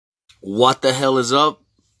What the hell is up,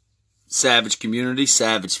 Savage community,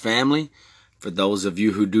 Savage family? For those of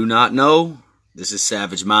you who do not know, this is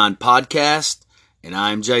Savage Mind Podcast, and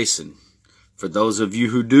I'm Jason. For those of you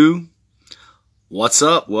who do, what's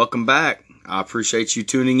up? Welcome back. I appreciate you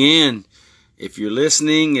tuning in. If you're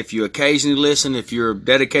listening, if you occasionally listen, if you're a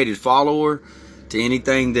dedicated follower to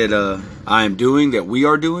anything that I am doing, that we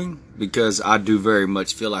are doing, because I do very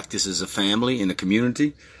much feel like this is a family and a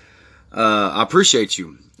community, I appreciate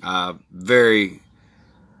you. I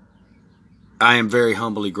am very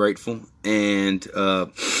humbly grateful. And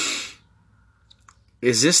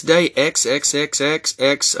is this day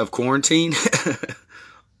XXXXX of quarantine?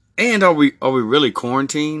 And are we really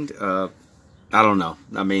quarantined? I don't know.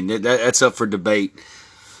 I mean, that's up for debate.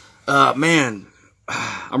 Man,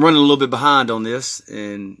 I'm running a little bit behind on this,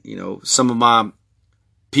 and some of my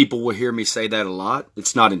people will hear me say that a lot.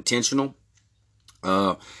 It's not intentional.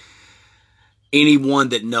 Anyone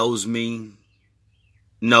that knows me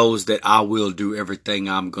knows that I will do everything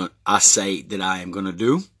I say that I am going to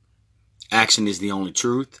do. Action is the only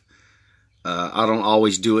truth. I don't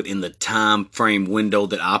always do it in the time frame window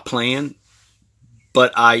that I plan,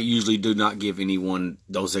 but I usually do not give anyone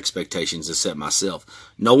those expectations except myself.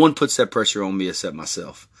 No one puts that pressure on me except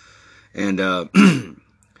myself. And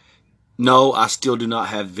no, I still do not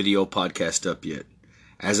have video podcast up yet.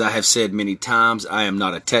 As I have said many times, I am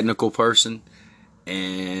not a technical person,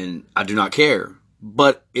 and I do not care.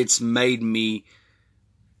 But it's made me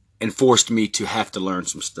and forced me to have to learn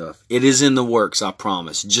some stuff. It is in the works, I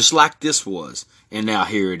promise. Just like this was. And now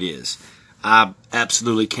here it is. I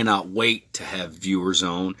absolutely cannot wait to have viewers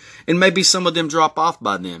on. And maybe some of them drop off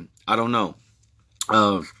by then. I don't know.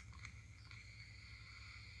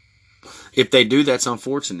 If they do, that's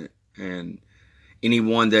unfortunate. And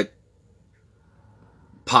anyone that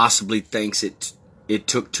possibly thinks it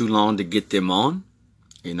took too long to get them on,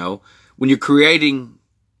 when you're creating,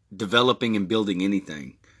 developing, and building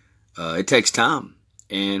anything, it takes time.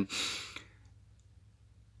 And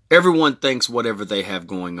everyone thinks whatever they have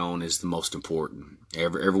going on is the most important.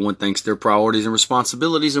 Everyone thinks their priorities and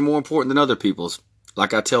responsibilities are more important than other people's.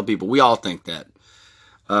 Like I tell people, we all think that.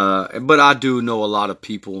 But I do know a lot of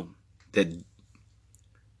people that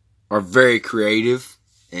are very creative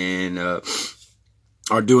and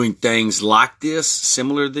are doing things like this,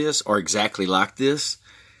 similar to this, or exactly like this.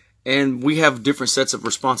 And we have different sets of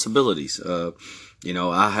responsibilities. I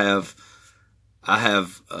have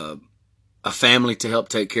a family to help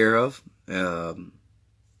take care of. Up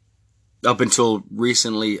until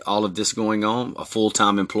recently, all of this going on, a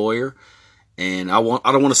full-time employer. And I don't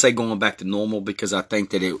want to say going back to normal, because I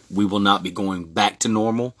think that we will not be going back to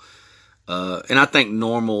normal. And I think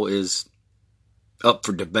normal is up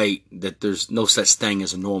for debate, that there's no such thing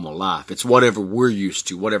as a normal life. It's whatever we're used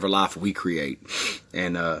to, whatever life we create.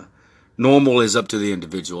 And normal is up to the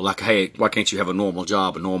individual. Like, hey, why can't you have a normal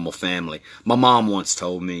job, a normal family? My mom once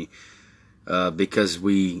told me, because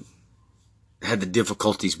we had the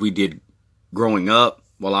difficulties we did growing up,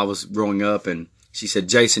 while I was growing up, and she said,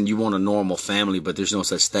 Jason, you want a normal family, but there's no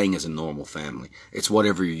such thing as a normal family. It's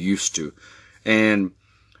whatever you're used to. And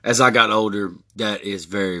as I got older, that is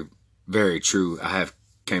very, very true. I have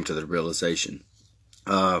came to the realization.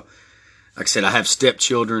 Like I said, I have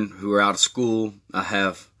stepchildren who are out of school. I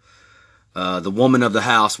have the woman of the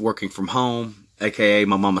house working from home, aka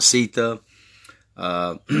my mamacita.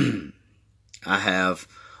 I have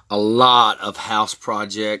a lot of house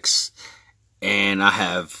projects, and I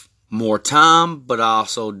have more time, but I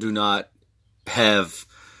also do not have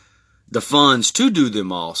the funds to do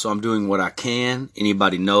them all. So I'm doing what I can.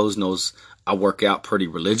 Anybody knows I work out pretty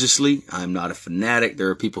religiously. I'm not a fanatic. There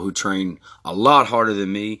are people who train a lot harder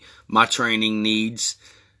than me. My training needs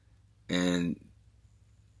and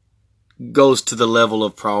goes to the level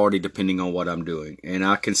of priority depending on what I'm doing. And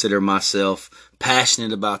I consider myself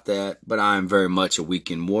passionate about that, but I am very much a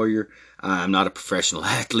weekend warrior. I'm not a professional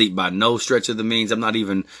athlete by no stretch of the means. I'm not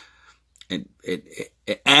even an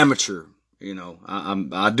amateur.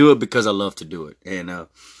 I do it because I love to do it. And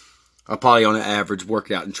I probably on an average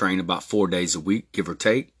work out and train about 4 days a week, give or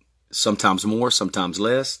take. Sometimes more, sometimes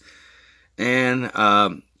less. And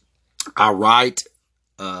I write,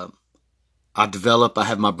 I develop, I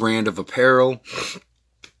have my brand of apparel,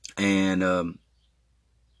 and I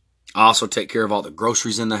also take care of all the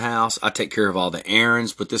groceries in the house. I take care of all the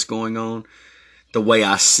errands with this going on. The way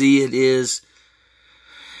I see it is,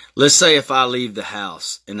 let's say if I leave the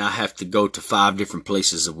house and I have to go to 5 different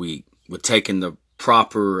places a week with taking the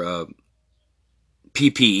proper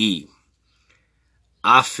PPE,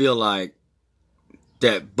 I feel like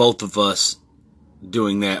that both of us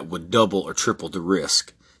doing that would double or triple the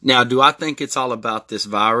risk. Now, do I think it's all about this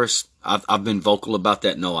virus? I've been vocal about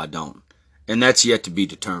that. No, I don't. And that's yet to be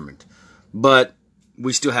determined. But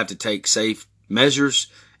we still have to take safe measures,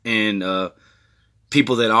 and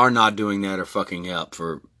people that are not doing that are fucking up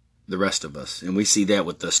for the rest of us. And we see that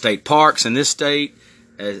with the state parks in this state.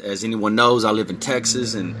 As anyone knows, I live in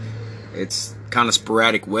Texas, and it's kind of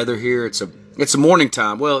sporadic weather here. It's a morning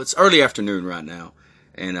time. Well, it's early afternoon right now,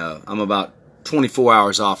 and I'm about 24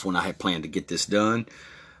 hours off when I had planned to get this done.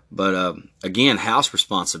 But again, house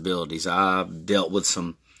responsibilities. I've dealt with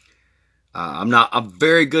some. I'm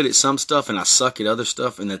very good at some stuff, and I suck at other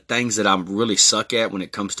stuff. And the things that I'm really suck at when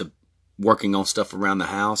it comes to working on stuff around the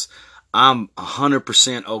house, I'm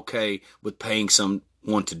 100% okay with paying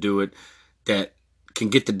someone to do it that can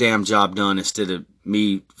get the damn job done instead of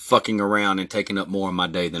me fucking around and taking up more of my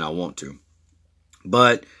day than I want to.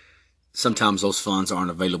 But sometimes those funds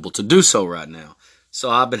aren't available to do so right now. So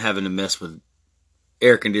I've been having to mess with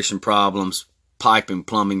air condition problems, pipe and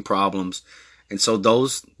plumbing problems. And so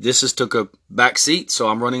this has took a back seat, so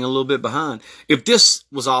I'm running a little bit behind. If this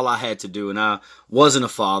was all I had to do, and I wasn't a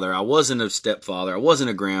father, I wasn't a stepfather, I wasn't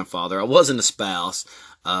a grandfather, I wasn't a spouse,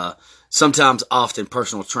 sometimes often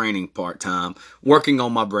personal training part-time, working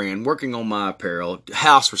on my brand, working on my apparel,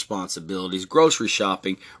 house responsibilities, grocery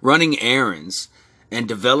shopping, running errands, and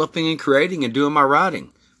developing and creating and doing my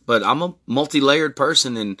writing. But I'm a multi-layered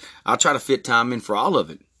person, and I try to fit time in for all of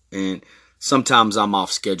it. And sometimes I'm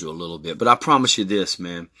off schedule a little bit, but I promise you this,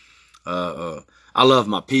 man. I love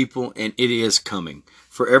my people, and it is coming.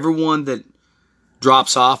 For everyone that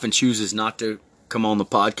drops off and chooses not to come on the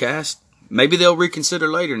podcast, maybe they'll reconsider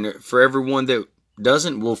later. And for everyone that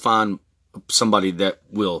doesn't, we'll find somebody that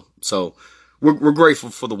will. So we're grateful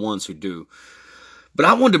for the ones who do. But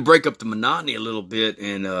I wanted to break up the monotony a little bit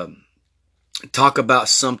and talk about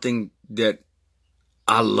something that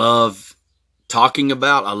I love talking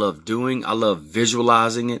about, I love doing, I love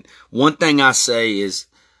visualizing it. One thing I say is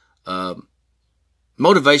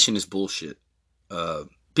motivation is bullshit.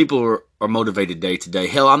 People are motivated day to day.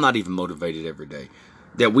 Hell, I'm not even motivated every day.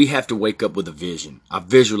 That we have to wake up with a vision. I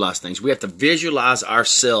visualize things. We have to visualize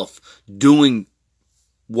ourselves doing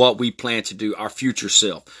what we plan to do, our future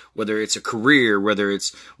self, whether it's a career, whether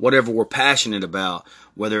it's whatever we're passionate about,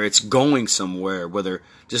 whether it's going somewhere, whether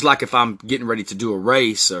just like if I'm getting ready to do a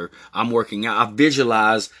race or I'm working out, I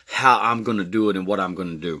visualize how I'm going to do it and what I'm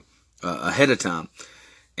going to do ahead of time.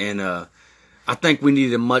 And I think we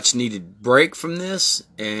need a much needed break from this.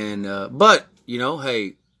 And but, you know,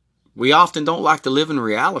 hey, we often don't like to live in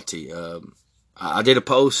reality. I did a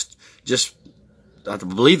post just I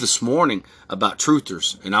believe this morning about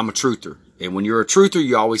truthers, and I'm a truther. And when you're a truther,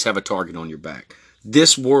 you always have a target on your back.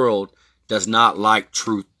 This world does not like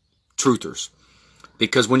truthers,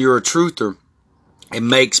 because when you're a truther, it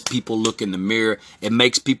makes people look in the mirror. It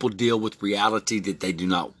makes people deal with reality that they do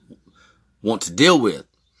not want to deal with.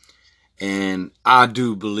 And I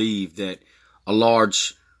do believe that a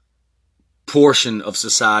large portion of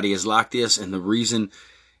society is like this, and the reason.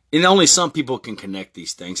 And only some people can connect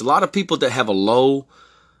these things. A lot of people that have a low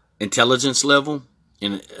intelligence level,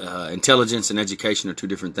 and intelligence and education are two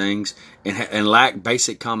different things, and lack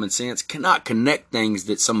basic common sense, cannot connect things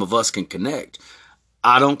that some of us can connect.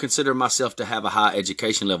 I don't consider myself to have a high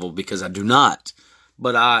education level because I do not,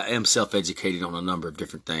 but I am self-educated on a number of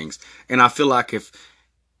different things. And I feel like if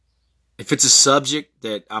it's a subject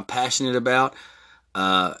that I'm passionate about,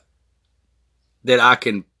 that I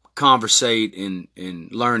can conversate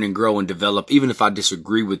and learn and grow and develop, even if I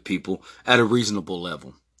disagree with people at a reasonable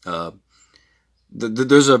level.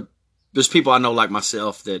 There's people I know like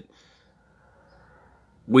myself that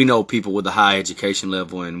we know people with a high education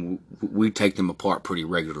level, and we take them apart pretty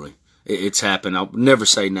regularly. It's happened. I'll never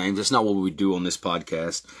say names. That's not what we do on this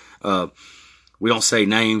podcast. We don't say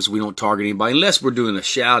names. We don't target anybody unless we're doing a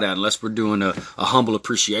shout out, unless we're doing a humble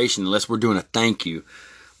appreciation, unless we're doing a thank you.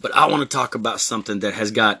 But I want to talk about something that has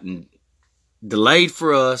gotten delayed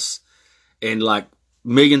for us and like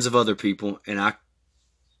millions of other people. And I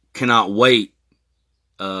cannot wait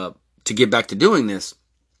to get back to doing this.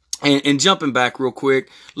 And jumping back real quick,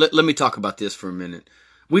 let me talk about this for a minute.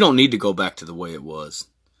 We don't need to go back to the way it was.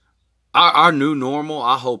 Our new normal,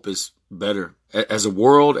 I hope, is better. As a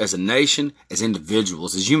world, as a nation, as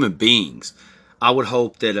individuals, as human beings, I would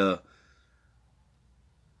hope that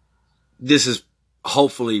this is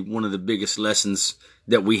hopefully one of the biggest lessons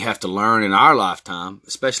that we have to learn in our lifetime,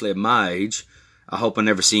 especially at my age. I hope I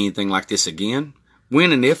never see anything like this again.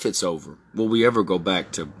 When and if it's over, will we ever go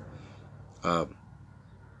back to the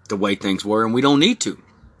way things were? And we don't need to.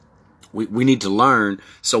 We need to learn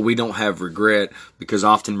so we don't have regret, because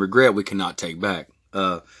often regret we cannot take back.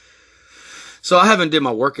 So I haven't did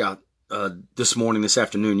my workout this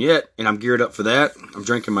afternoon yet, and I'm geared up for that. I'm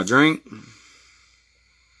drinking my drink,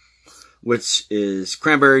 which is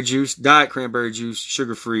cranberry juice, diet cranberry juice,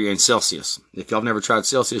 sugar-free, and Celsius. If y'all have never tried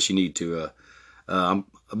Celsius, you need to. I'm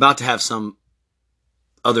about to have some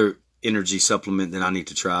other energy supplement that I need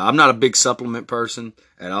to try. I'm not a big supplement person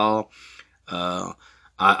at all.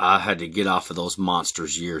 I had to get off of those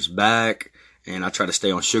monsters years back, and I try to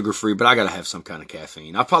stay on sugar-free, but I got to have some kind of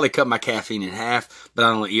caffeine. I'll probably cut my caffeine in half, but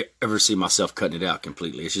I don't ever see myself cutting it out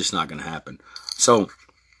completely. It's just not going to happen. So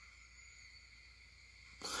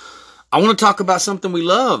I want to talk about something we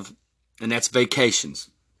love, and that's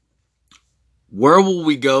vacations. Where will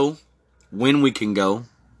we go? When we can go?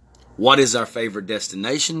 What is our favorite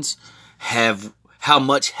destinations? How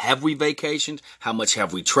much have we vacationed? How much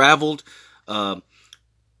have we traveled?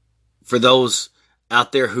 For those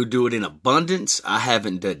out there who do it in abundance, I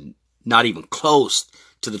haven't done not even close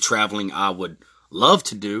to the traveling I would love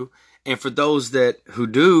to do. And for those who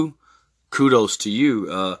do, kudos to you.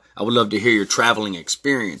 I would love to hear your traveling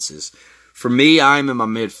experiences. For me, I'm in my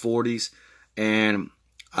mid-40s, and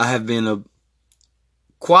I have been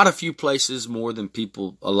quite a few places, more than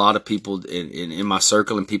a lot of people in my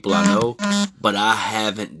circle and people I know, but I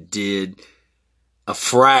haven't did a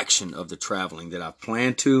fraction of the traveling that I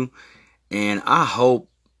plan to. And I hope,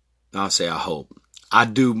 I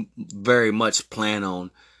do very much plan on,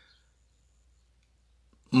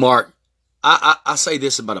 Mark, I say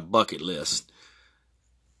this about a bucket list.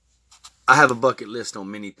 I have a bucket list on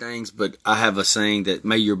many things, but I have a saying that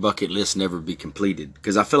may your bucket list never be completed.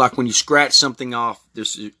 Because I feel like when you scratch something off, there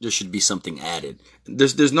should be something added.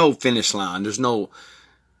 There's no finish line. There's no,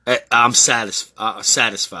 I'm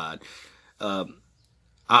satisfied.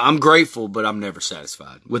 I'm grateful, but I'm never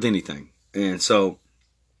satisfied with anything. And so,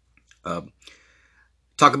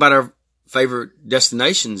 talk about our favorite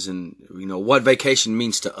destinations and, what vacation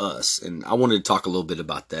means to us. And I wanted to talk a little bit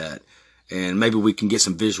about that. And maybe we can get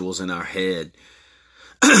some visuals in our head.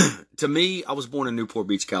 To me, I was born in Newport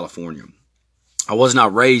Beach, California. I was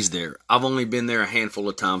not raised there. I've only been there a handful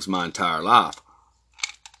of times my entire life.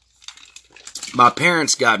 My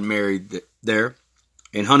parents got married there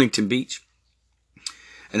in Huntington Beach.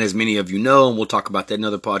 And as many of you know, and we'll talk about that in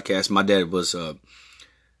another podcast, my dad was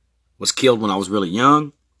killed when I was really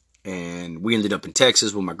young. And we ended up in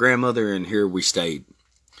Texas with my grandmother, and here we stayed.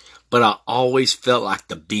 But I always felt like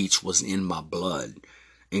the beach was in my blood.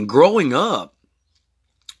 And growing up,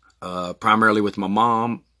 primarily with my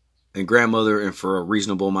mom and grandmother, and for a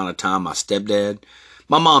reasonable amount of time, my stepdad.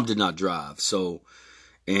 My mom did not drive. She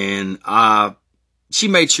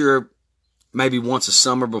made sure maybe once a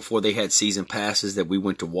summer before they had season passes that I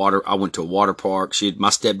went to a water park. My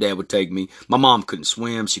stepdad would take me. My mom couldn't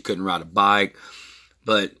swim. She couldn't ride a bike.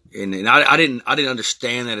 But I didn't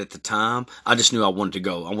understand that at the time. I just knew I wanted to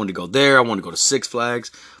go. I wanted to go there. I wanted to go to Six Flags.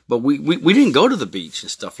 But we didn't go to the beach and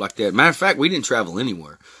stuff like that. Matter of fact, we didn't travel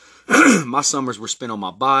anywhere. My summers were spent on my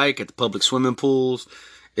bike at the public swimming pools.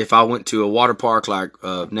 If I went to a water park like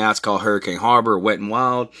now it's called Hurricane Harbor or Wet and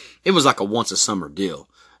Wild, it was like a once a summer deal.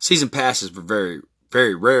 Season passes were very,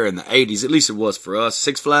 very rare in the 80s. At least it was for us.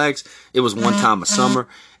 Six Flags, it was one time a summer.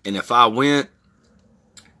 And if I went,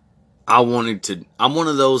 I'm one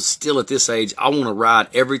of those still at this age, I want to ride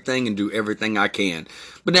everything and do everything I can.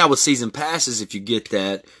 But now with season passes, if you get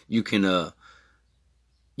that, you can,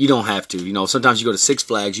 you don't have to. Sometimes you go to Six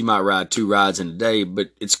Flags, you might ride 2 rides in a day, but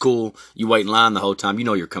it's cool. You wait in line the whole time.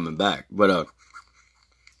 You're coming back. But,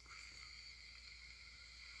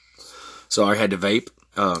 so I had to vape.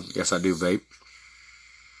 Yes, I do vape.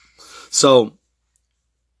 So,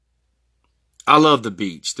 I love the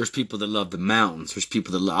beach. There's people that love the mountains. There's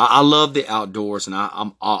people that I love the outdoors, and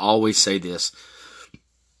I always say this.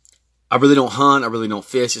 I really don't hunt. I really don't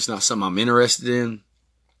fish. It's not something I'm interested in,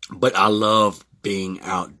 but I love being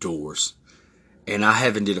outdoors, and I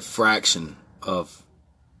haven't did a fraction of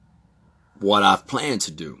what I've planned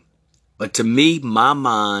to do. But to me, my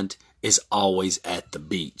mind is always at the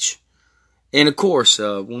beach. And of course,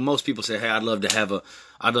 when most people say, "Hey, I'd love to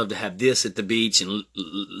have this at the beach and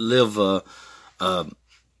live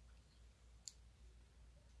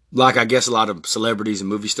like I guess a lot of celebrities and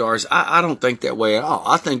movie stars," I don't think that way at all.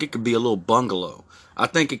 I think it could be a little bungalow. I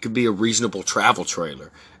think it could be a reasonable travel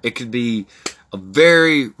trailer. It could be a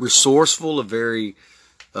very resourceful, a very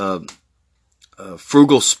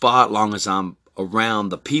frugal spot, long as I'm around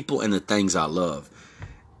the people and the things I love.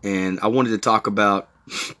 And I wanted to talk about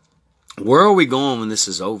where are we going when this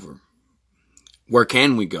is over? Where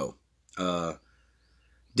can we go?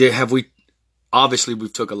 Obviously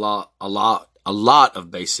we've took a lot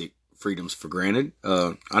of basic freedoms for granted.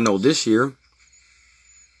 I know this year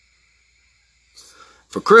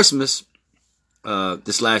for Christmas,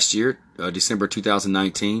 this last year, December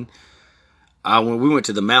 2019, we went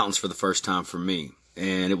to the mountains for the first time for me.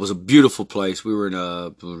 And it was a beautiful place. We were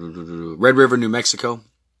in Red River, New Mexico.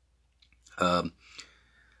 It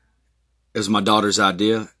was my daughter's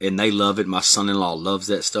idea, and they love it. My son-in-law loves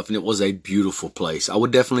that stuff, and it was a beautiful place. I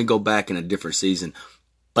would definitely go back in a different season,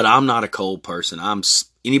 but I'm not a cold person.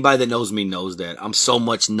 Anybody that knows me knows that. I'm so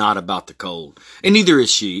much not about the cold, and neither is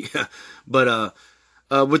she. But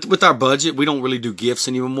with our budget, we don't really do gifts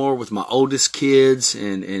anymore. With my oldest kids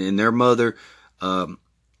and their mother,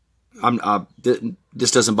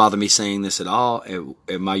 this doesn't bother me saying this at all.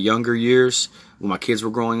 In my younger years, when my kids were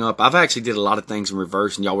growing up, I've actually did a lot of things in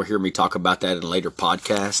reverse, and y'all will hear me talk about that in a later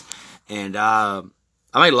podcast. And I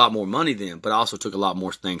made a lot more money then, but I also took a lot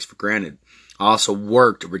more things for granted. I also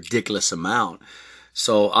worked a ridiculous amount,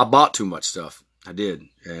 so I bought too much stuff. I did,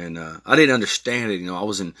 and I didn't understand it. I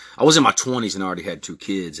was in my 20s and I already had 2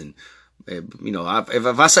 kids, and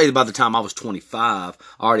if I say by the time I was 25,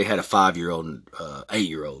 I already had a 5-year-old and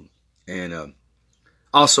 8-year-old. And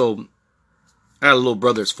also, I had a little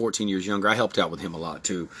brother that's 14 years younger. I helped out with him a lot,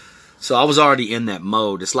 too. So I was already in that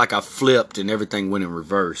mode. It's like I flipped and everything went in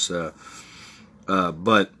reverse.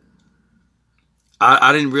 But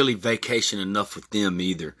I didn't really vacation enough with them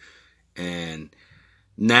either. And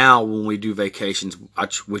now when we do vacations,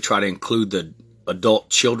 we try to include the adult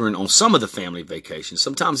children on some of the family vacations.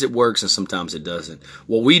 Sometimes it works and sometimes it doesn't.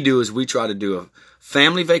 What we do is we try to do a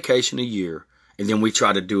family vacation a year, and then we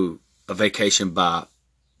try to do a vacation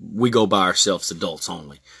we go by ourselves, adults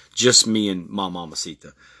only. Just me and my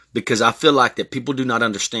mamacita. Because I feel like that people do not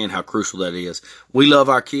understand how crucial that is. We love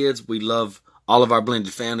our kids. We love all of our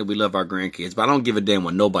blended family. We love our grandkids. But I don't give a damn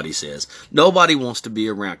what nobody says. Nobody wants to be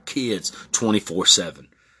around kids 24/7.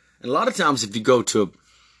 And a lot of times if you go to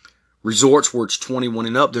resorts where it's 21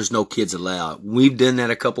 and up, there's no kids allowed. We've done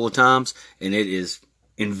that a couple of times, and it is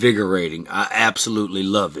invigorating. I absolutely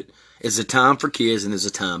love it. It's a time for kids, and there's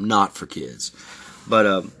a time not for kids.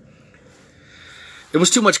 But it was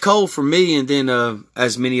too much cold for me, and then,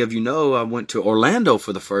 as many of you know, I went to Orlando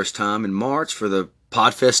for the first time in March for the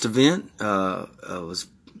Podfest event. It was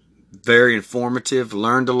very informative,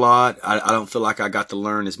 learned a lot. I don't feel like I got to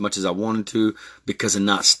learn as much as I wanted to because of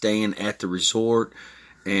not staying at the resort.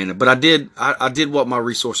 But I did what my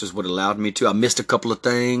resources would allowed me to. I missed a couple of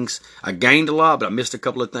things. I gained a lot, but I missed a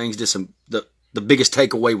couple of things. The biggest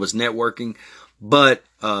takeaway was networking, but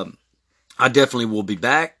I definitely will be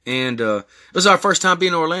back. And it was our first time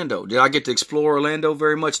being in Orlando. Did I get to explore Orlando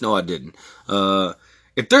very much? No, I didn't.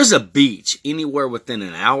 If there's a beach anywhere within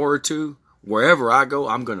an hour or two, wherever I go,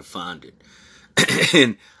 I'm going to find it.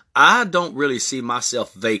 And I don't really see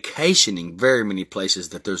myself vacationing very many places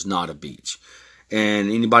that there's not a beach. And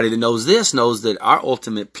anybody that knows this knows that our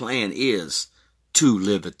ultimate plan is to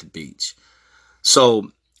live at the beach.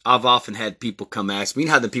 So I've often had people come ask me, you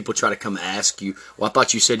know how the people try to come ask you, well, I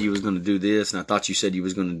thought you said you was going to do this, and I thought you said you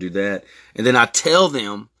was going to do that. And then I tell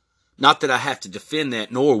them, not that I have to defend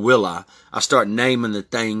that, nor will I. I start naming the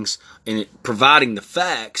things and providing the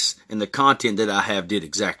facts, and the content that I have did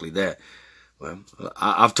exactly that. Well,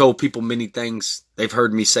 I've told people many things. They've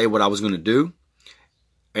heard me say what I was going to do.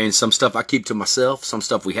 And some stuff I keep to myself. Some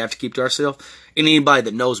stuff we have to keep to ourselves. And anybody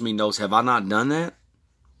that knows me knows, have I not done that?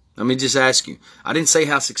 Let me just ask you. I didn't say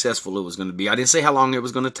how successful it was going to be. I didn't say how long it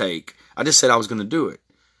was going to take. I just said I was going to do it.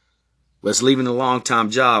 Well, it's leaving a long-time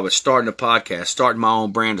job. It's starting a podcast, starting my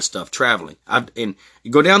own brand of stuff, traveling. And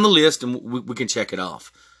you go down the list and we can check it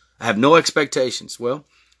off. I have no expectations. Well,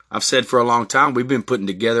 I've said for a long time, we've been putting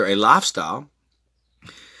together a lifestyle.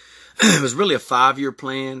 It was really a 5-year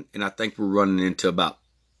plan, and I think we're running into about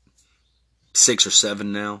 6 or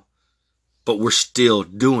 7 now, but we're still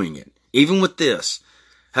doing it. Even with this,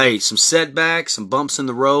 hey, some setbacks, some bumps in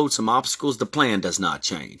the road, some obstacles, the plan does not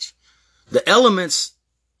change. The elements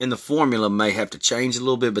in the formula may have to change a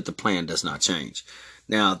little bit, but the plan does not change.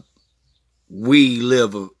 Now, we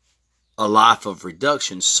live a life of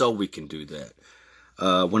reduction, so we can do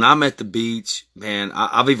that. When I'm at the beach, man,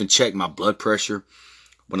 I've even checked my blood pressure.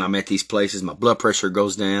 When I'm at these places, my blood pressure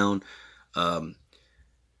goes down. I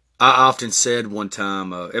often said one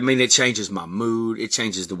time, it changes my mood. It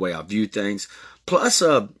changes the way I view things. Plus,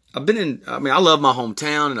 I love my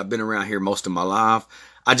hometown and I've been around here most of my life.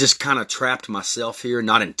 I just kind of trapped myself here,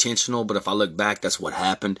 not intentional, but if I look back, that's what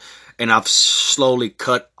happened. And I've slowly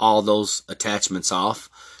cut all those attachments off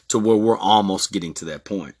to where we're almost getting to that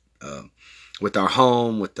point. With our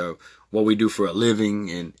home, with what we do for a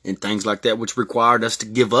living and things like that, which required us to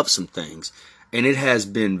give up some things. And it has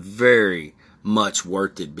been very much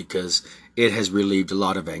worth it because it has relieved a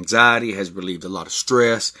lot of anxiety, has relieved a lot of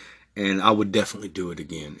stress, and I would definitely do it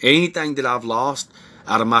again. Anything that I've lost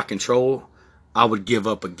out of my control, I would give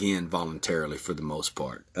up again voluntarily for the most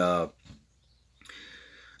part.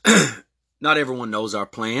 Not everyone knows our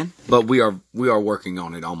plan, but we are working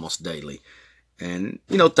on it almost daily. And,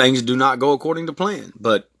 things do not go according to plan,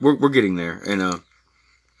 but we're getting there. And,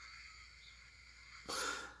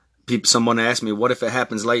 someone asked me, what if it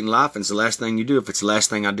happens late in life and it's the last thing you do? If it's the last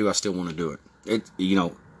thing I do, I still want to do it.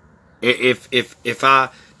 If I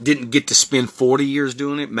didn't get to spend 40 years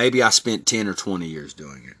doing it, maybe I spent 10 or 20 years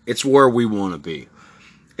doing it. It's where we want to be.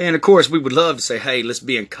 And of course, we would love to say, hey, let's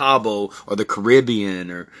be in Cabo or the Caribbean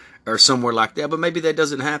or somewhere like that. But maybe that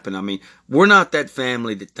doesn't happen. I mean, we're not that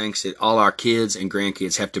family that thinks that all our kids and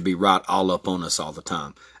grandkids have to be right all up on us all the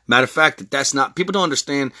time. Matter of fact, that's not, people don't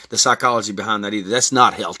understand the psychology behind that either. That's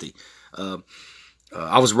not healthy.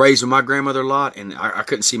 I was raised with my grandmother a lot, and I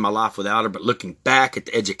couldn't see my life without her. But looking back at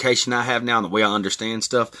the education I have now and the way I understand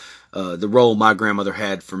stuff, the role my grandmother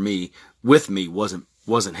had for me, with me, wasn't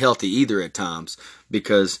healthy either at times,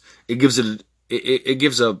 because it gives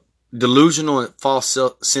a delusional and false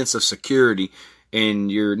sense of security, and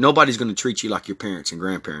nobody's going to treat you like your parents and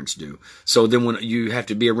grandparents do. So then when you have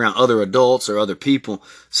to be around other adults or other people,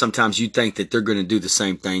 sometimes you think that they're going to do the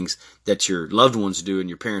same things that your loved ones do and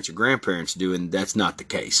your parents or grandparents do, and that's not the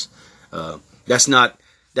case. That's not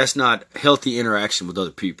healthy interaction with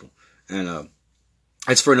other people. And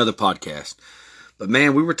that's for another podcast. But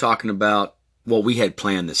man, we were talking about what we had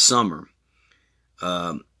planned this summer.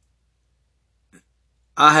 I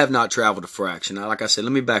have not traveled a fraction. Now, like I said,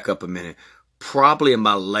 let me back up a minute. Probably in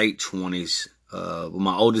my late 20s, with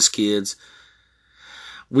my oldest kids,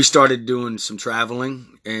 we started doing some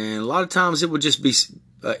traveling. And a lot of times it would just be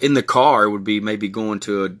in the car. It would be maybe going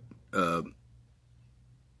to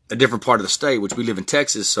a different part of the state, which we live in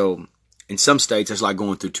Texas. So in some states, it's like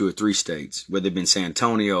going through 2 or 3 states, whether it been San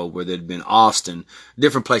Antonio, whether it been Austin,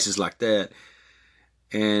 different places like that.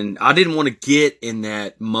 And I didn't want to get in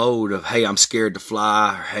that mode of, hey, I'm scared to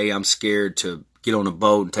fly, or hey, I'm scared to get on a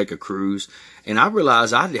boat and take a cruise. And I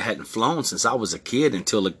realized I hadn't flown since I was a kid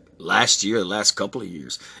until the last couple of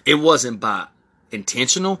years. It wasn't by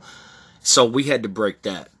intentional. So we had to break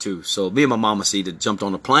that too. So me and my mama jumped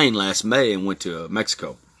on a plane last May and went to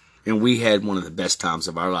Mexico. And we had one of the best times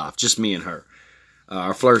of our life, just me and her.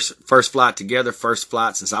 Our first flight together, first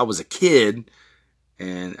flight since I was a kid.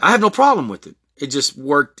 And I have no problem with it. It just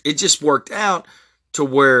worked out to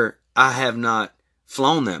where I have not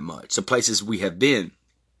flown that much, the places we have been.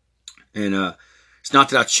 And it's not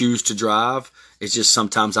that I choose to drive. It's just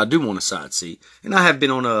sometimes I do want to sightsee. And I have been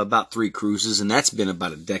on about 3 cruises, and that's been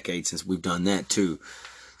about a decade since we've done that too.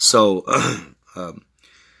 So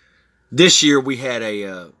this year we had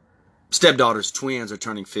a stepdaughters, twins are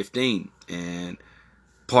turning 15. And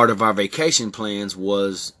part of our vacation plans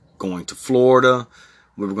was going to Florida.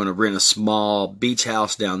 We were going to rent a small beach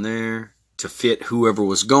house down there to fit whoever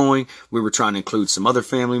was going. We were trying to include some other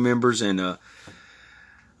family members, and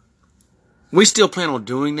we still plan on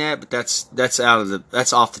doing that, but that's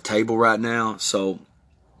off the table right now. So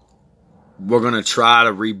we're going to try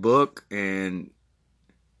to rebook, and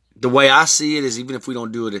the way I see it is, even if we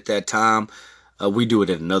don't do it at that time, we do it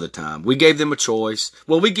at another time. We gave them a choice.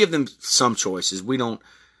 Well, we give them some choices. We don't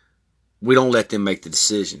let them make the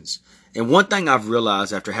decisions. And one thing I've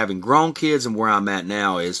realized after having grown kids and where I'm at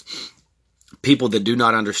now is people that do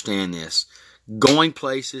not understand this, going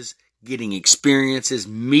places, getting experiences,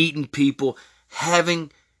 meeting people,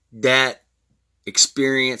 having that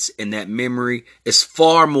experience and that memory is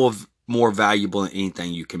far more valuable than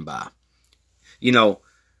anything you can buy.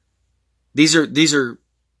 These are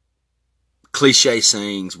cliche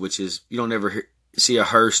sayings, which is you don't ever see a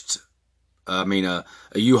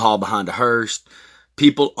U-Haul behind a hearse.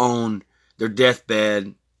 People on their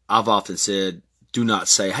deathbed, I've often said, do not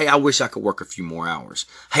say, hey, I wish I could work a few more hours.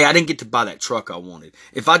 Hey, I didn't get to buy that truck I wanted.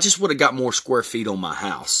 If I just would have got more square feet on my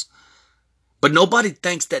house. But nobody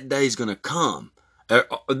thinks that day is going to come.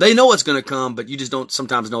 They know it's going to come, but you just don't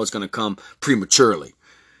sometimes know it's going to come prematurely.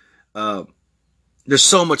 There's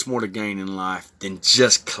so much more to gain in life than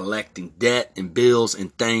just collecting debt and bills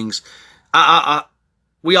and things.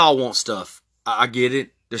 We all want stuff. I get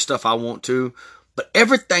it. There's stuff I want too. But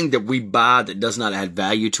everything that we buy that does not add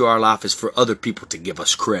value to our life is for other people to give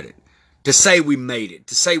us credit. To say we made it.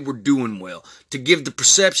 To say we're doing well. To give the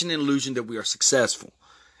perception and illusion that we are successful.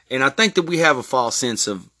 And I think that we have a false sense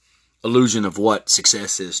of illusion of what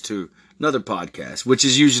success is too. Another podcast, which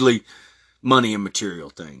is usually money and material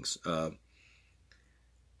things.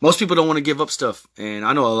 Most people don't want to give up stuff. And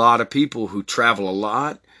I know a lot of people who travel a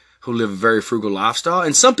lot, who live a very frugal lifestyle.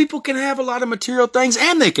 And some people can have a lot of material things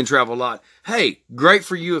and they can travel a lot. Hey, great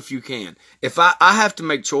for you if you can. If I have to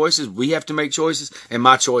make choices, we have to make choices, and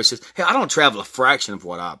my choice is, hey, I don't travel a fraction of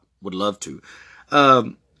what I would love to.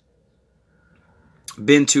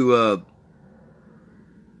 Been to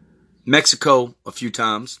Mexico a few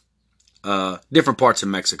times, different parts of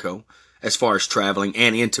Mexico as far as traveling,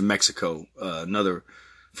 and into Mexico,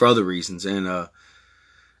 for other reasons. And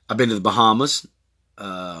I've been to the Bahamas.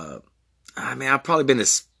 I've probably been to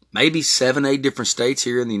maybe 7, 8 different states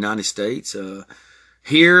here in the United States.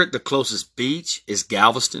 Here, the closest beach is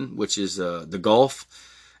Galveston, which is the Gulf.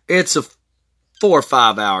 It's a 4 or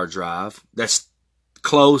 5 hour drive. That's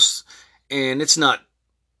close, and it's not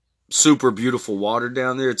super beautiful water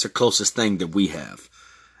down there. It's the closest thing that we have.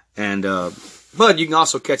 And but you can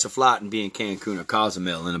also catch a flight and be in Cancun or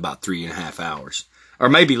Cozumel in about 3.5 hours, or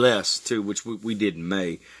maybe less too, which we did in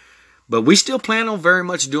May. But we still plan on very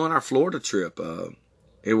much doing our Florida trip.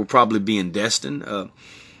 It will probably be in Destin,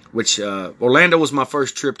 which Orlando was my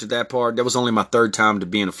first trip to that part. That was only my 3rd time to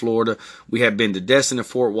be in Florida. We had been to Destin and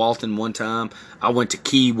Fort Walton one time. I went to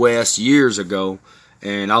Key West years ago,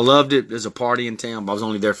 and I loved it. There's a party in town, but I was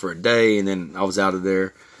only there for a day, and then I was out of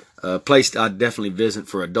there. Place I definitely visit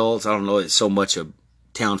for adults. I don't know, it's so much a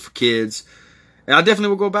town for kids. And I definitely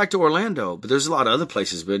will go back to Orlando, but there's a lot of other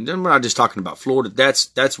places. But we're not just talking about Florida.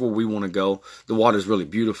 That's where we want to go. The water is really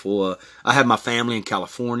beautiful. I have my family in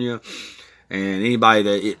California, and anybody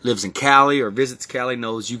that lives in Cali or visits Cali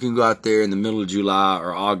knows you can go out there in the middle of July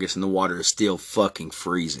or August, and the water is still fucking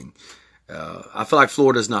freezing. I feel like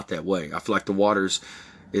Florida is not that way. I feel like the water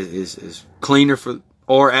is cleaner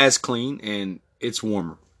or as clean, and it's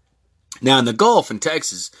warmer. Now in the Gulf in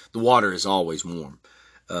Texas, the water is always warm.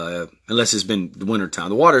 Unless it's been the winter time.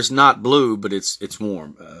 The water is not blue, but it's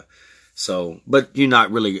warm. But you're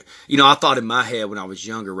not really, I thought in my head when I was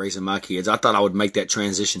younger raising my kids, I thought I would make that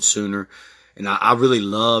transition sooner. And I really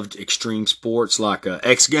loved extreme sports like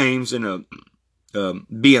X Games and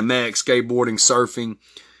BMX, skateboarding, surfing.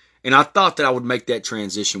 And I thought that I would make that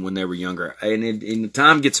transition when they were younger. And the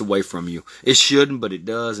time gets away from you. It shouldn't, but it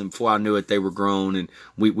does. And before I knew it, they were grown, and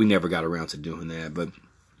we never got around to doing that. But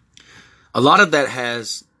a lot of that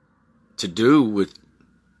has to do with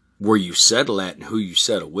where you settle at and who you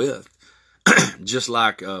settle with. Just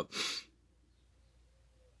like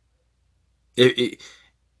if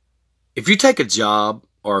you take a job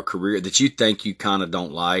or a career that you think you kind of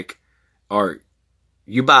don't like, or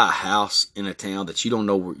you buy a house in a town that you don't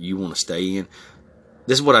know where you want to stay in,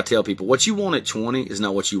 this is what I tell people. What you want at 20 is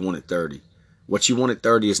not what you want at 30. What you want at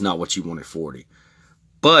 30 is not what you want at 40.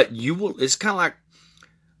 But it's kind of like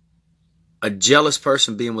a jealous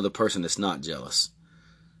person being with a person that's not jealous.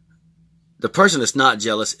 The person that's not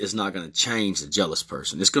jealous is not going to change the jealous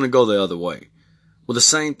person. It's going to go the other way. Well, the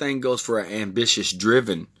same thing goes for an ambitious,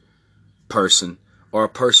 driven person, or a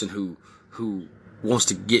person who wants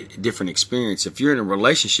to get a different experience. If you're in a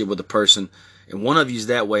relationship with a person and one of you's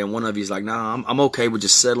that way and one of you's like, nah, I'm okay with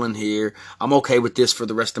just settling here. I'm okay with this for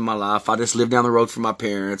the rest of my life. I just live down the road from my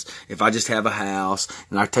parents. If I just have a house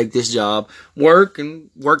and I take this job, work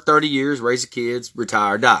 30 years, raise the kids,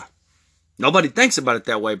 retire, die. Nobody thinks about it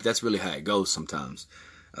that way, but that's really how it goes sometimes.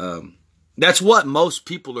 That's what most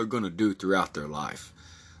people are going to do throughout their life.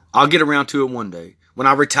 I'll get around to it one day. When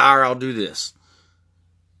I retire, I'll do this.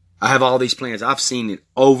 I have all these plans. I've seen it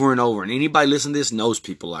over and over. And anybody listening to this knows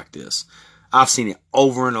people like this. I've seen it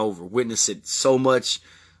over and over, witnessed it so much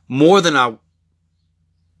more than I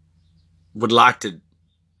would like to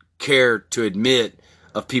care to admit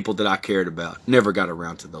of people that I cared about. Never got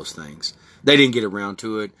around to those things. They didn't get around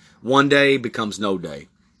to it. One day becomes no day.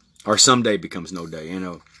 Or someday becomes no day,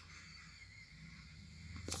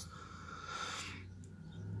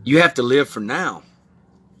 You have to live for now.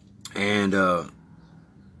 And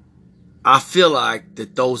I feel like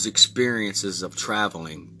that those experiences of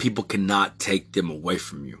traveling, people cannot take them away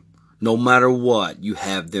from you. No matter what, you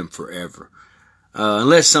have them forever.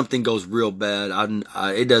 Unless something goes real bad,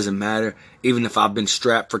 it doesn't matter. Even if I've been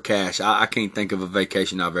strapped for cash, I can't think of a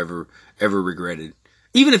vacation I've ever regretted.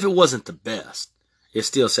 Even if it wasn't the best, it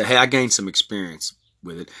still say, hey, I gained some experience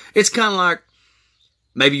with it. It's kind of like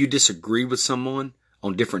maybe you disagree with someone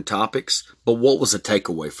on different topics, but what was the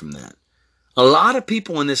takeaway from that? A lot of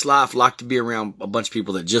people in this life like to be around a bunch of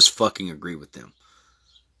people that just fucking agree with them.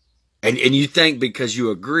 And you think because you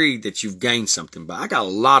agree that you've gained something. But I got a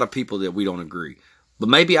lot of people that we don't agree. But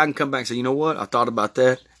maybe I can come back and say, you know what? I thought about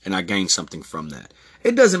that and I gained something from that.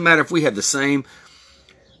 It doesn't matter if we have the same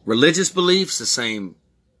religious beliefs, the same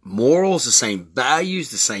morals, the same values,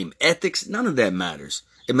 the same ethics. None of that matters.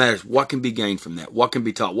 It matters what can be gained from that. What can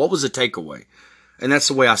be taught. What was the takeaway? And that's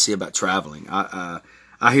the way I see about traveling. I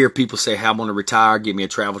hear people say, "Hey, I want to retire. Give me a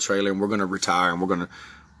travel trailer, and we're going to retire, and we're going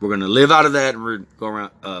to live out of that, and we're go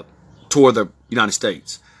around tour the United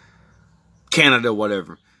States, Canada,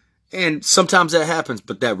 whatever." And sometimes that happens,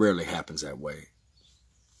 but that rarely happens that way.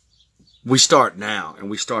 We start now, and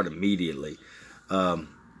we start immediately.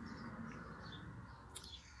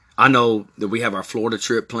 I know that we have our Florida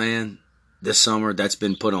trip planned this summer. That's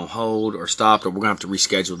been put on hold or stopped, or we're going to have to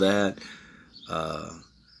reschedule that.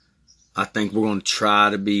 I think we're going to try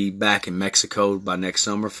to be back in Mexico by next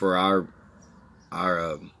summer for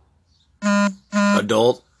our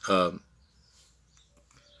adult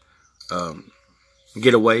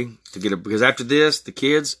getaway because after this, the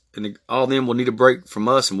kids and all of them will need a break from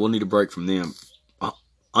us, and we'll need a break from them.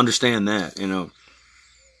 Understand that,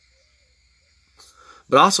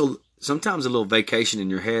 But also, sometimes a little vacation in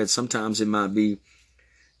your head. Sometimes it might be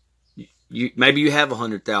maybe you have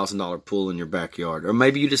 $100,000 pool in your backyard, or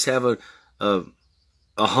maybe you just have a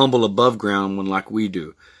humble above ground one like we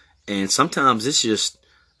do. And sometimes it's just,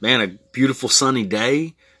 man, a beautiful sunny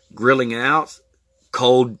day, grilling out,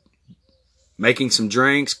 cold, making some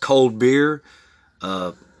drinks, cold beer,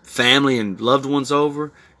 family and loved ones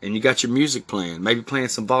over, and you got your music playing, maybe playing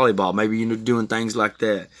some volleyball, maybe you're doing things like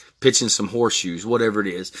that, pitching some horseshoes, whatever it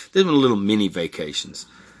is. There's been little mini vacations.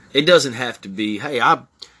 It doesn't have to be, hey,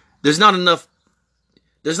 there's not enough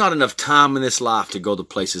time in this life to go the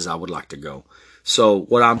places I would like to go. So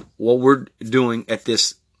what we're doing at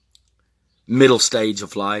this middle stage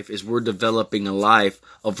of life is we're developing a life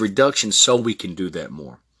of reduction so we can do that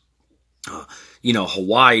more.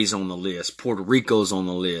 Hawaii's on the list, Puerto Rico's on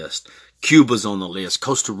the list, Cuba's on the list,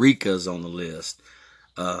 Costa Rica's on the list.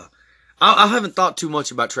 I haven't thought too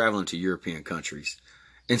much about traveling to European countries.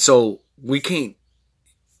 And so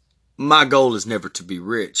my goal is never to be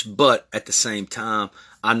rich, but at the same time,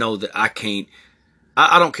 I know that I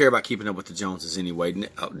don't care about keeping up with the Joneses anyway.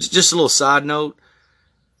 Just a little side note.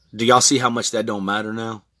 Do y'all see how much that don't matter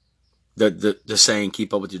now? The saying,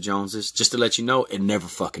 keep up with your Joneses. Just to let you know, it never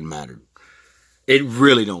fucking mattered. It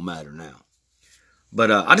really don't matter now. But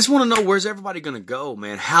I just want to know, where's everybody going to go,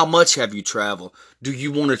 man? How much have you traveled? Do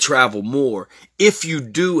you want to travel more? If you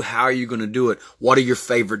do, how are you going to do it? What are your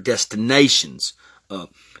favorite destinations?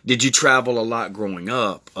 Did you travel a lot growing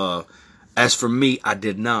up? As for me, I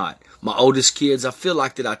did not. My oldest kids, I feel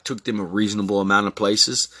like that I took them a reasonable amount of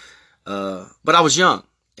places. But I was young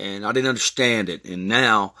and I didn't understand it. And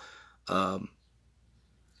now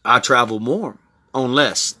I travel more on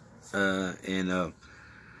less.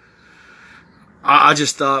 I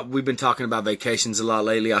just thought, we've been talking about vacations a lot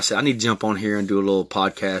lately. I said, I need to jump on here and do a little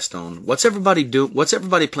podcast on what's everybody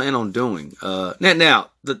plan on doing. Now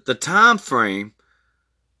the time frame,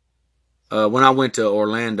 when I went to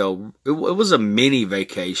Orlando, it was a mini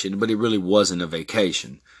vacation, but it really wasn't a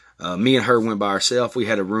vacation. Me and her went by ourselves. We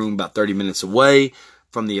had a room about 30 minutes away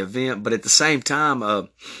from the event, but at the same time,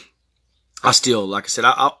 I still, like I said,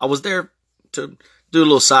 I was there to do a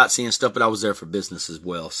little sightseeing stuff, but I was there for business as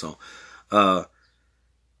well. So,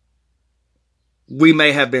 we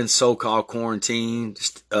may have been so-called quarantined,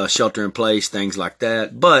 shelter in place, things like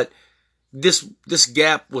that, but this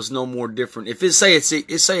gap was no more different. If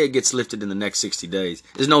it gets lifted in the next 60 days,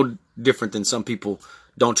 it's no different than some people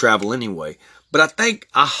don't travel anyway. But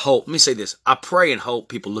let me say this, I pray and hope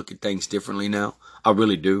people look at things differently now. I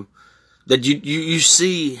really do. That you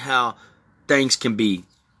see how things can be,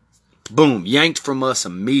 boom, yanked from us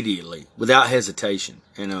immediately without hesitation.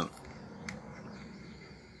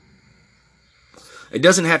 It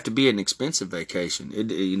doesn't have to be an expensive vacation.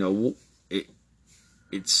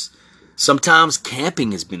 It's sometimes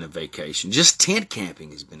camping has been a vacation. Just tent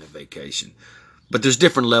camping has been a vacation. But there's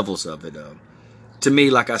different levels of it. To me,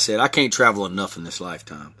 like I said, I can't travel enough in this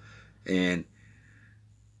lifetime. And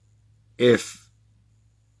if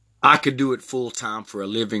I could do it full time for a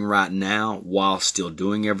living right now while still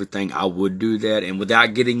doing everything, I would do that. And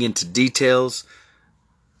without getting into details,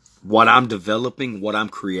 what I'm developing, what I'm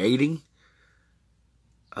creating,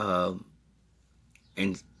 and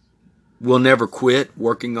we'll never quit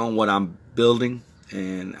working on what I'm building.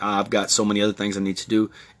 And I've got so many other things I need to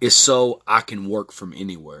do, is so I can work from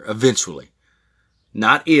anywhere eventually.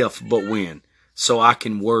 Not if, but when. So I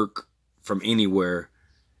can work from anywhere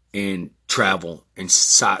and travel and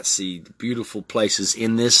sightsee the beautiful places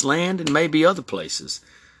in this land and maybe other places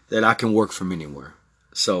that I can work from anywhere.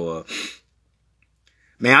 So,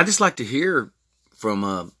 man, I just like to hear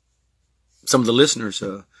from some of the listeners.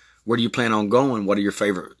 Where do you plan on going? What are your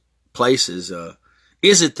favorite places?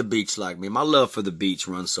 Is it the beach like me? My love for the beach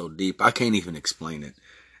runs so deep, I can't even explain it.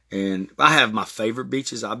 And I have my favorite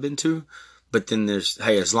beaches I've been to, But then there's,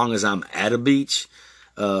 hey, as long as I'm at a beach,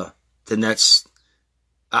 then that's,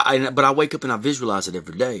 but I wake up and I visualize it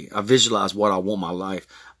every day. I visualize what I want my life.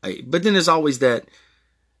 But then there's always that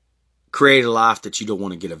create a life that you don't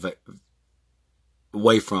want to get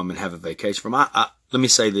away from and have a vacation from. Let me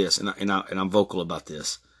say this, and I'm vocal about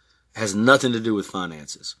this. It has nothing to do with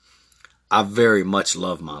finances. I very much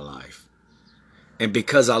love my life. And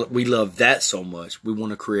because we love that so much, we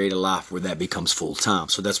want to create a life where that becomes full time.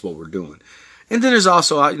 So that's what we're doing. And then there's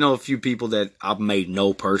also, a few people that I've made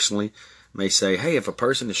know personally may say, hey, if a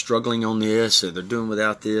person is struggling on this or they're doing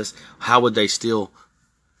without this, how would they still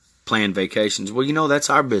plan vacations? Well, that's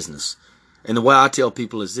our business. And the way I tell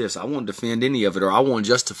people is this: I won't defend any of it, or I won't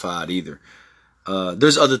justify it either.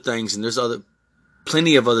 There's other things, and there's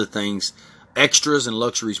plenty of other things, extras and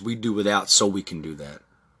luxuries we do without, so we can do that.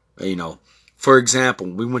 For example,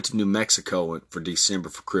 we went to New Mexico for December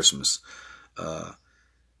for Christmas.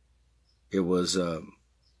 It was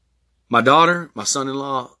my daughter, my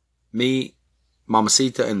son-in-law, me,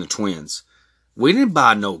 Mamacita, and the twins. We didn't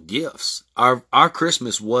buy no gifts. Our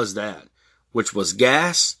Christmas was that, which was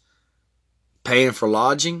gas, paying for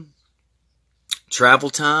lodging,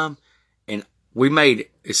 travel time, and we made,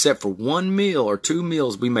 except for one meal or two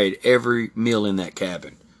meals, we made every meal in that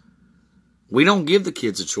cabin. We don't give the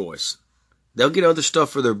kids a choice. They'll get other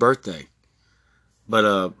stuff for their birthday.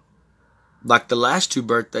 But like the last two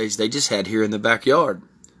birthdays, they just had here in the backyard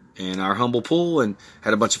in our humble pool, and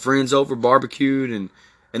had a bunch of friends over, barbecued, and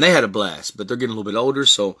they had a blast. But they're getting a little bit older,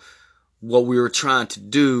 so what we were trying to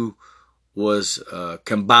do was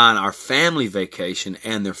combine our family vacation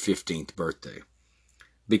and their 15th birthday.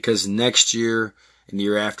 Because next year and the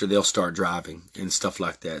year after, they'll start driving and stuff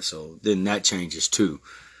like that. So then that changes too.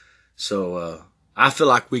 So I feel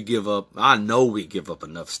like I know we give up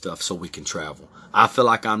enough stuff so we can travel. I feel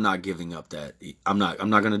like I'm not giving up that. I'm not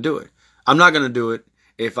going to do it. I'm not going to do it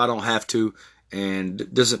if I don't have to. And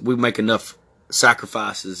we make enough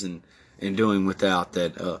sacrifices and doing without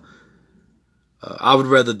that. I would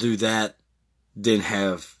rather do that than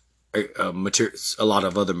have a lot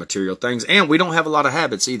of other material things. And we don't have a lot of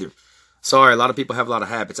habits either. Sorry, a lot of people have a lot of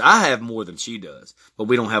habits. I have more than she does, but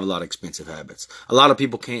we don't have a lot of expensive habits. A lot of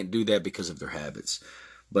people can't do that because of their habits.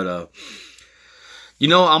 But,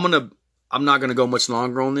 I'm not going to go much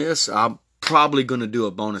longer on this. I'm probably going to do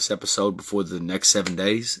a bonus episode before the next 7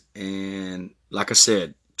 days. And like I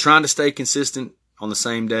said, trying to stay consistent on the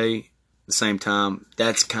same day, the same time,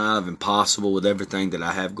 that's kind of impossible with everything that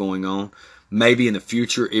I have going on. Maybe in the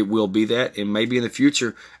future it will be that, and maybe in the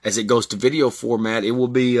future, as it goes to video format, it will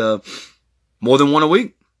be more than one a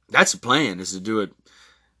week. That's the plan, is to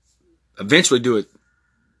eventually do it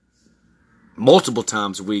multiple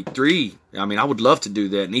times a week, 3. I mean, I would love to do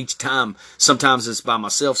that, and each time, sometimes it's by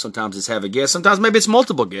myself, sometimes it's have a guest, sometimes maybe it's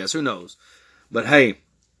multiple guests, who knows. But hey,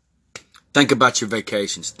 think about your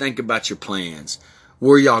vacations, think about your plans.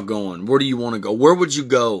 Where y'all going? Where do you want to go? Where would you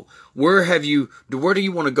go? Where do you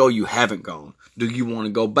want to go you haven't gone? Do you want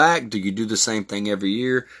to go back? Do you do the same thing every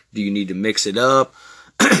year? Do you need to mix it up?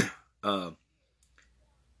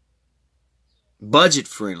 Budget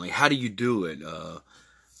friendly. How do you do it?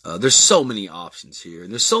 There's so many options here.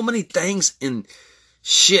 And there's so many things in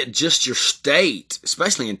just your state,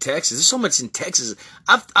 especially in Texas. There's so much in Texas.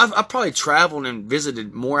 I've probably traveled and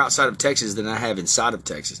visited more outside of Texas than I have inside of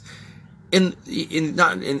Texas.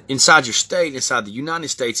 Inside your state, inside the United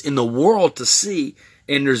States, in the world to see,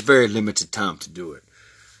 and there's very limited time to do it.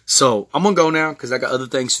 So I'm gonna go now because I got other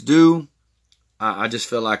things to do. I just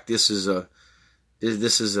feel like this would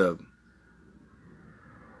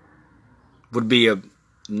be a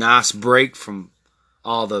nice break from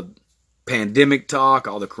all the pandemic talk,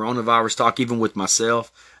 all the coronavirus talk, even with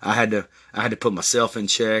myself. I had to put myself in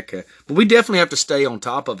check, but we definitely have to stay on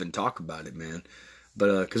top of it and talk about it, man.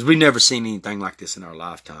 But, cause we've never seen anything like this in our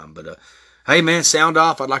lifetime. But, hey man, sound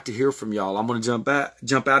off. I'd like to hear from y'all. I'm going to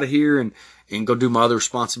jump out of here and go do my other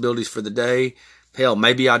responsibilities for the day. Hell,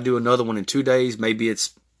 maybe I'll do another one in 2 days. Maybe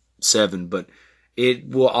it's 7, but it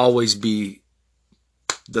will always be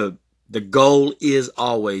the goal is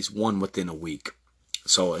always one within a week.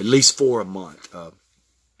 So at least 4 a month.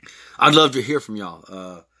 I'd love to hear from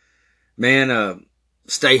y'all.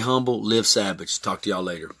 Stay humble, live savage. Talk to y'all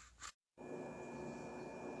later.